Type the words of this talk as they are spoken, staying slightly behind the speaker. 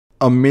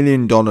$1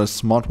 million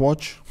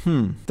smartwatch?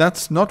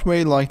 That's not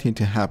very likely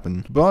to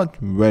happen,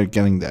 but we're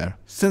getting there.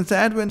 Since the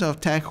advent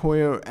of Tag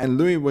Heuer and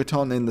Louis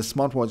Vuitton in the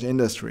smartwatch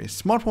industry,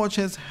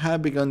 smartwatches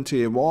have begun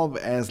to evolve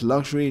as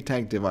luxury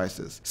tech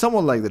devices.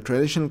 Somewhat like the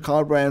traditional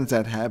car brands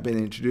that have been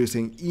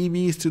introducing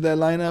EVs to their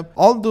lineup,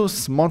 although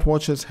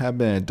smartwatches have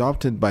been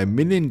adopted by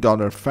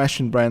million-dollar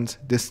fashion brands,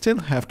 they still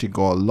have to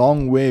go a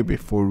long way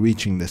before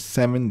reaching the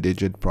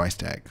 7-digit price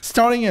tag.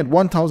 Starting at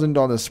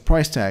 $1,000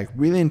 price tag,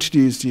 we'll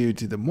introduce you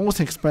to the most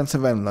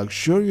expensive and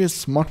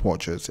luxurious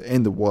smartwatches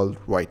in the world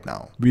right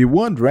now. We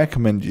won't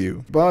recommend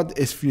you, but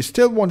if you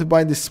still want to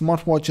buy these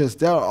smartwatches,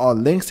 there are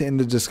links in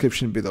the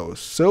description below.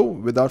 So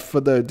without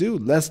further ado,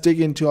 let's dig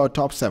into our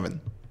top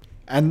 7.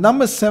 At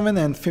number 7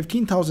 and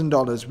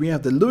 $15,000, we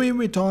have the Louis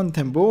Vuitton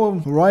Tambour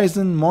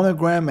Horizon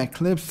Monogram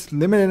Eclipse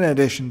Limited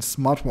Edition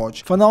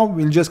smartwatch. For now,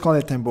 we'll just call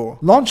it Tambour.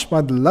 Launched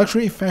by the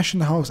luxury fashion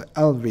house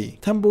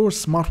LV,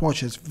 Tambour's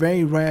smartwatch is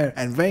very rare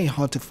and very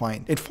hard to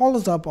find. It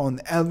follows up on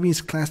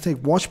LV's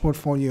classic watch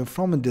portfolio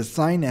from a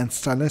design and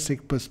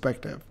stylistic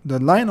perspective. The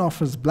line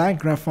offers black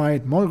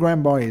graphite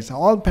monogram bodies,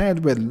 all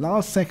paired with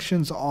large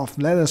sections of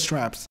leather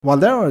straps. While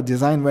there are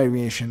design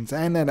variations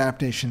and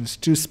adaptations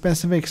to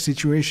specific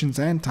situations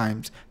and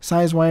times,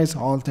 size-wise,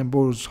 all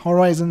Tambour's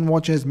Horizon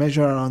watches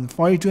measure around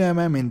 42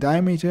 mm in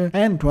diameter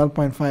and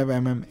 12.5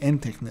 mm in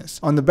thickness.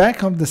 On the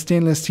back of the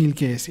stainless steel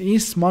case,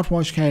 each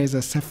smartwatch carries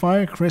a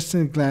sapphire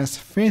crystal glass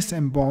face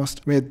embossed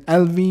with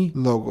LV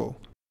logo.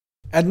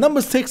 At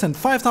number 6 and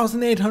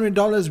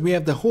 $5,800, we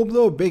have the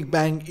Hublot Big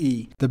Bang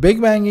E. The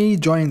Big Bang E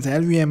joins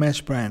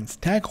LVMH brands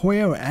Tag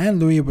Heuer and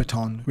Louis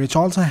Vuitton, which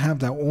also have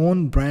their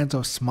own brands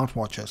of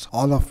smartwatches,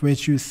 all of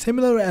which use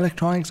similar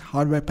electronics,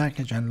 hardware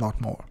package, and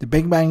lot more. The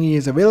Big Bang E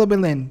is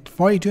available in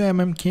 42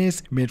 mm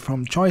case made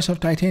from choice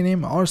of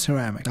titanium or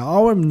ceramic. The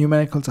hour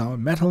numericals are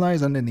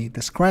metallized underneath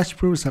the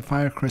scratch-proof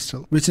sapphire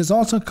crystal, which is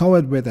also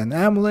covered with an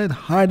AMOLED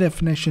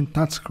high-definition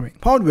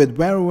touchscreen. Powered with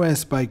Wear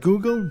OS by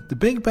Google, the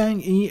Big Bang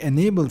E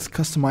enables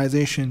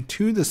customization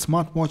to the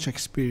smartwatch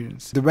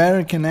experience. The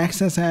wearer can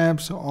access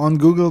apps on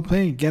Google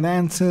Play, get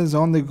answers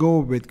on the go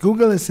with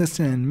Google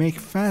Assistant, and make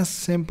fast,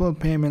 simple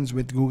payments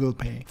with Google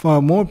Pay. For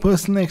a more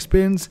personal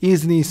experience,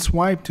 easily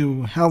swipe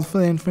to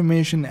helpful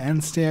information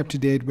and stay up to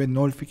date with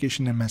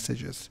notification and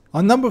messages.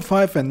 On number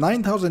 5 at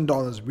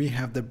 $9,000, we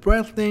have the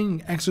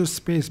Breitling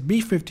Exospace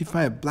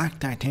B55 Black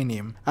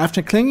Titanium.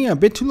 After clinging a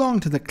bit too long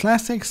to the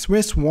classic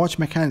Swiss watch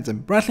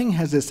mechanism, Breitling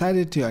has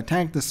decided to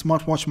attack the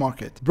smartwatch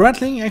market.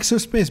 Breitling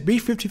Exospace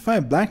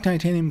B55 Black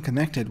Titanium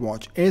Connected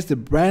Watch is the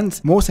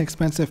brand's most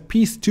expensive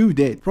piece to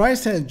date.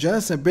 Priced at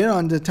just a bit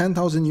under $10,000,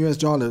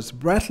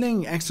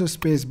 Breitling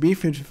Exospace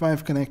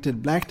B55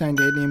 Connected Black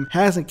Titanium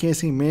has a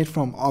casing made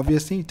from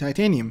obviously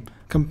titanium.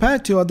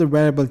 Compared to other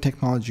wearable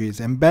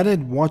technologies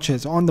embedded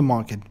watches on the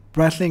market,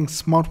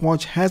 Breitling's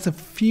smartwatch has a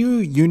few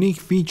unique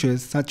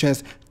features such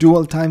as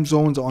dual time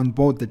zones on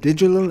both the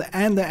digital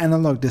and the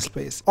analog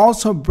displays.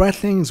 Also,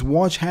 Breitling's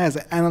watch has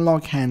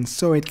analog hands,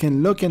 so it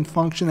can look and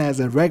function as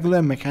a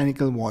regular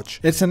mechanical watch.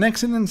 It's an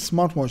excellent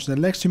smartwatch that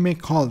lets you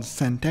make calls,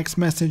 send text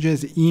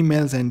messages,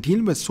 emails, and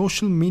deal with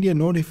social media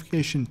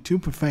notification to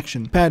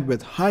perfection. Paired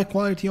with high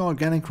quality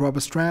organic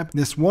rubber strap,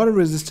 this water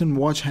resistant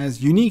watch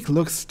has unique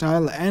look,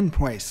 style, and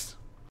price.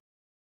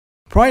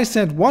 Priced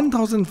at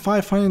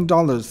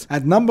 $1,500.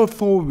 At number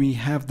 4, we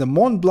have the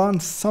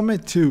Montblanc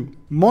Summit 2.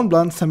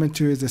 Montblanc Summit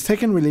 2 is the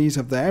second release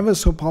of the ever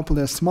so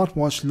popular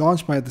smartwatch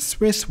launched by the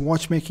Swiss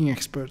watchmaking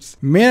experts.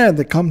 Made at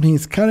the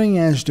company's cutting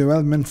edge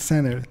development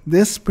center,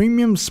 this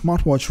premium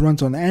smartwatch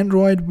runs on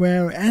Android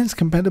Wear and is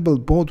compatible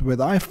both with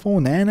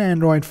iPhone and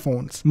Android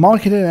phones.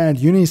 Marketed at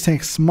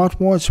unisex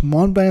smartwatch,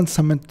 Montblanc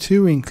Summit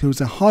 2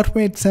 includes a heart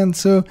rate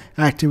sensor,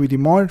 activity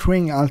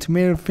monitoring,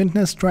 altimeter,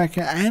 fitness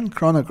tracker, and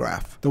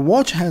chronograph. The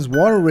watch has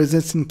water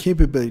resistant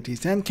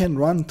capabilities and can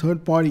run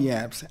third-party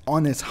apps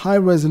on its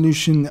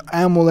high-resolution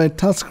AMOLED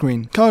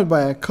touchscreen covered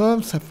by a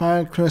curved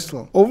sapphire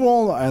crystal.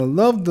 Overall, I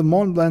love the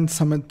Montblanc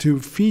Summit 2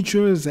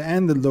 features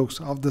and the looks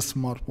of the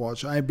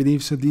smartwatch. I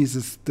believe so this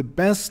is the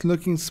best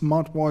looking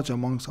smartwatch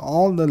amongst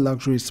all the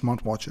luxury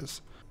smartwatches.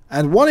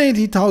 At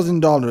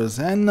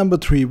 $180,000 and number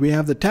 3, we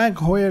have the Tag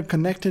Heuer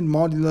Connected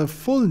Modular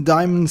Full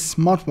Diamond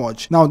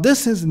Smartwatch. Now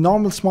this is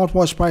normal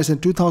smartwatch price at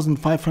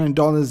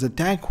 $2,500, the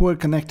Tag Heuer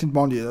Connected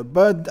Modular,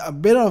 but a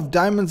bit of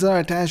diamonds are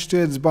attached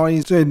to its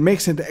body, so it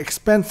makes it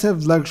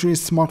expensive luxury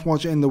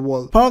smartwatch in the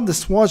world. Part of the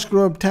Swatch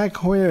Group, Tag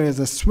Heuer is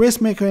a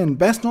Swiss maker and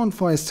best known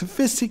for its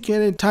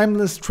sophisticated,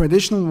 timeless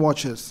traditional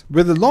watches.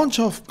 With the launch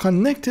of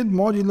Connected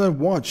Modular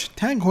Watch,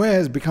 Tag Heuer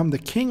has become the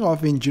king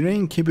of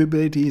engineering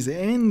capabilities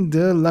in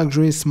the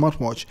luxury smartwatch.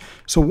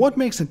 So what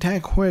makes the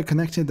Tag Heuer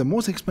Connected the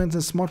most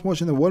expensive smartwatch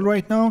in the world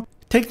right now?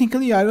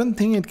 Technically, I don't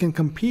think it can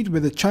compete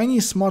with a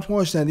Chinese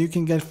smartwatch that you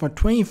can get for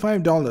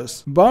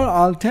 $25. But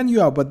I'll tell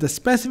you about the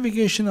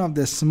specification of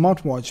this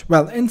smartwatch.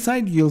 Well,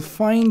 inside you'll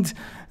find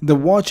the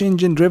watch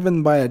engine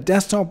driven by a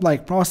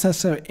desktop-like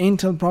processor,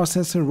 Intel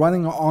processor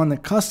running on a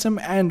custom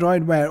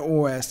Android Wear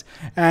OS,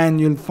 and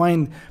you'll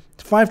find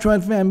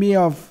 512 MB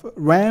of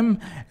RAM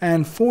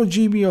and 4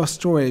 GB of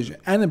storage,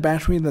 and a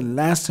battery that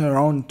lasts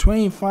around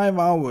 25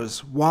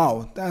 hours.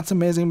 Wow, that's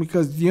amazing,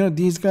 because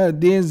these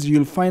days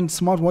you'll find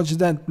smartwatches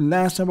that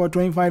last about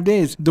 25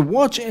 days. The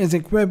watch is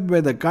equipped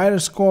with a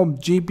gyroscope,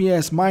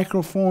 GPS,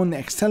 microphone,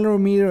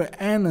 accelerometer,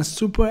 and a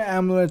Super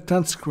AMOLED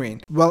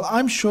touchscreen. Well,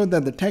 I'm sure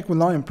that the tech will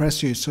not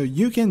impress you, so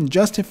you can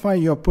justify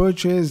your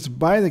purchase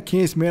by the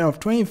case made of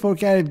 24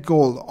 karat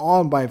gold,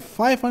 all by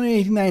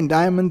 589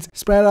 diamonds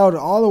spread out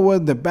all over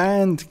the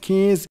band,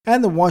 case,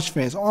 and the watch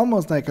face,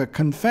 almost like a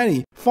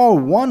confetti, for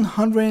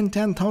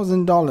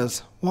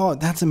 $110,000. Wow,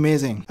 that's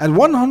amazing. At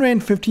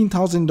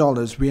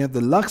 $115,000, we have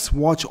the Lux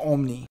Watch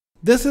OMNI.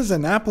 This is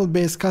an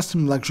Apple-based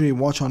custom luxury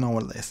watch on our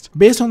list.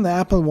 Based on the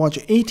Apple Watch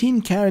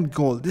 18 karat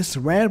gold, this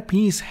rare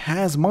piece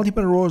has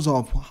multiple rows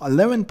of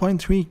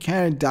 11.3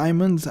 karat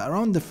diamonds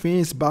around the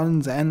face,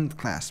 buttons, and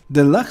clasp.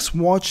 The Lux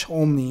Watch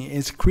OMNI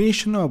is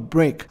creation of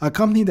Brick, a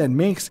company that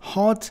makes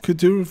haute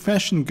couture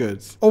fashion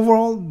goods.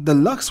 Overall, the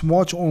Lux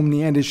Watch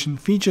OMNI edition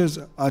features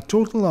a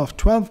total of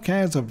 12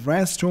 carats of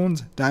rare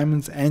stones,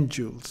 diamonds, and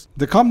jewels.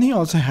 The company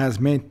also has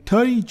made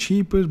 30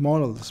 cheaper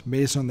models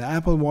based on the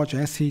Apple Watch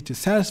SE to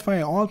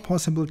satisfy all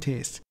possible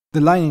tastes.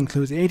 The line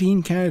includes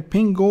 18 karat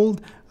pink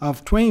gold,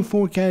 of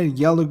 24 karat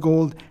yellow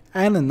gold,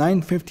 and a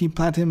 950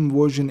 platinum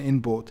version in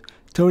both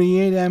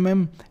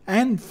 38mm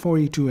and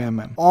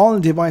 42mm. All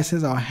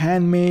devices are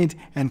handmade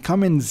and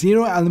come in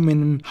zero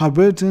aluminum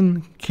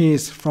Hublot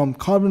case from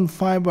carbon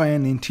fiber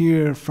and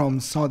interior from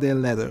Saudi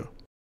leather.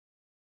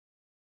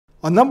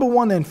 On number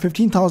 1 and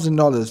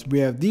 $15,000, we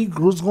have the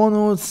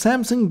Grisogono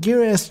Samsung Gear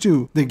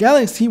S2. The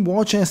Galaxy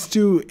Watch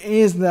S2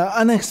 is the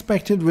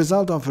unexpected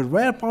result of a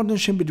rare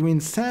partnership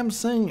between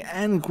Samsung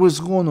and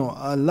Grisogono,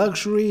 a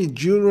luxury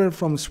jeweler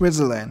from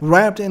Switzerland.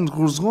 Wrapped in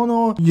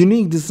Grisogono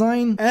unique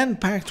design and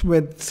packed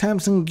with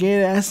Samsung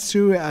Gear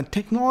S2 a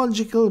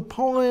technological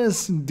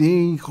prowess,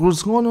 the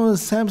Grisogono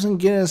Samsung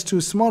Gear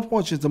S2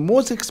 smartwatch is the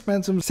most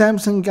expensive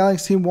Samsung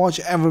Galaxy watch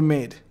ever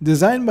made.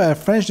 Designed by a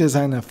French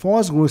designer,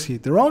 Force Grossi,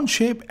 the round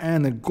shape and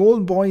a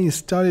gold body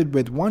studded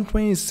with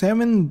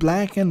 127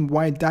 black and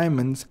white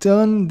diamonds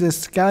turn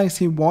this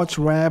Galaxy Watch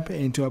wrap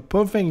into a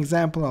perfect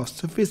example of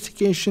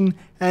sophistication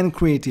and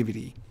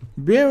creativity.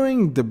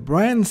 Bearing the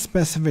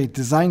brand-specific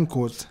design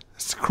codes,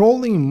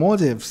 scrolling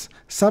motifs,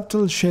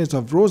 subtle shades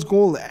of rose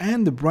gold,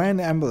 and the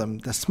brand emblem,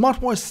 the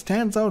smartwatch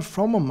stands out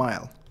from a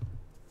mile.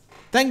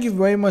 Thank you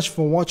very much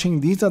for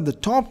watching. These are the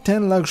top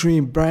 10 luxury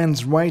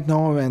brands right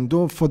now,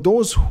 and for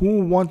those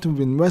who want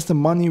to invest the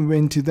money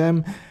into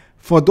them,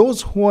 for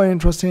those who are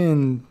interested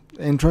in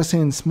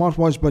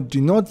smartwatch but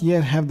do not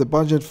yet have the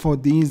budget for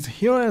these,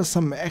 here are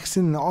some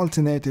excellent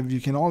alternatives.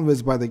 You can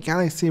always buy the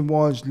Galaxy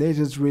Watch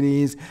latest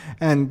release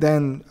and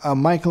then a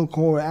Michael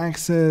Kors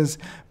Access,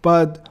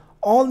 but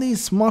all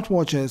these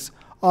smartwatches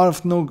are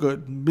of no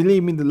good.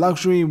 Believe me, the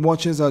luxury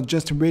watches are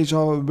just a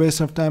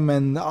waste of time,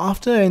 and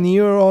after a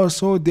year or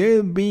so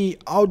they'll be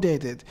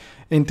outdated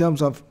in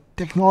terms of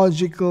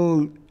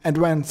technological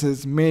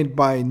advances made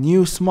by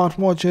new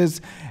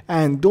smartwatches,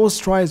 and those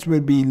strides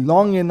will be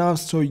long enough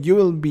so you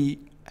will be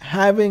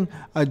having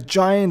a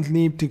giant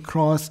leap to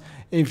cross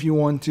if you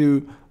want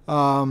to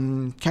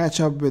catch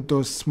up with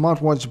those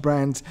smartwatch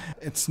brands.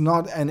 It's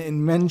not an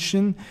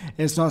invention,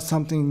 it's not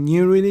something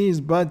new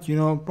released, but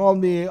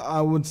probably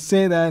I would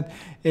say that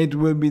it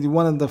will be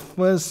one of the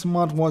first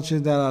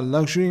smartwatches that are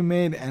luxury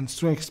made and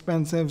so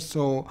expensive,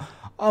 so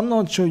I'm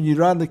not sure. You'd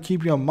rather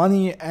keep your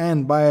money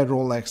and buy a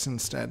Rolex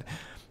instead.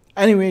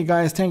 Anyway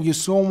guys, thank you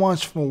so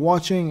much for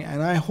watching,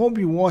 and I hope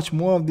you watch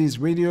more of these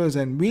videos,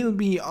 and we'll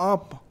be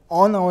up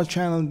on our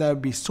channel. There'll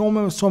be so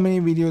many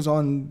videos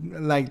on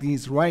like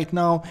these right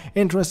now,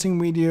 interesting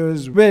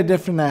videos with a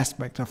different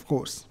aspect, of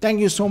course. Thank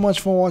you so much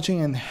for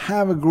watching and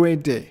have a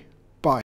great day.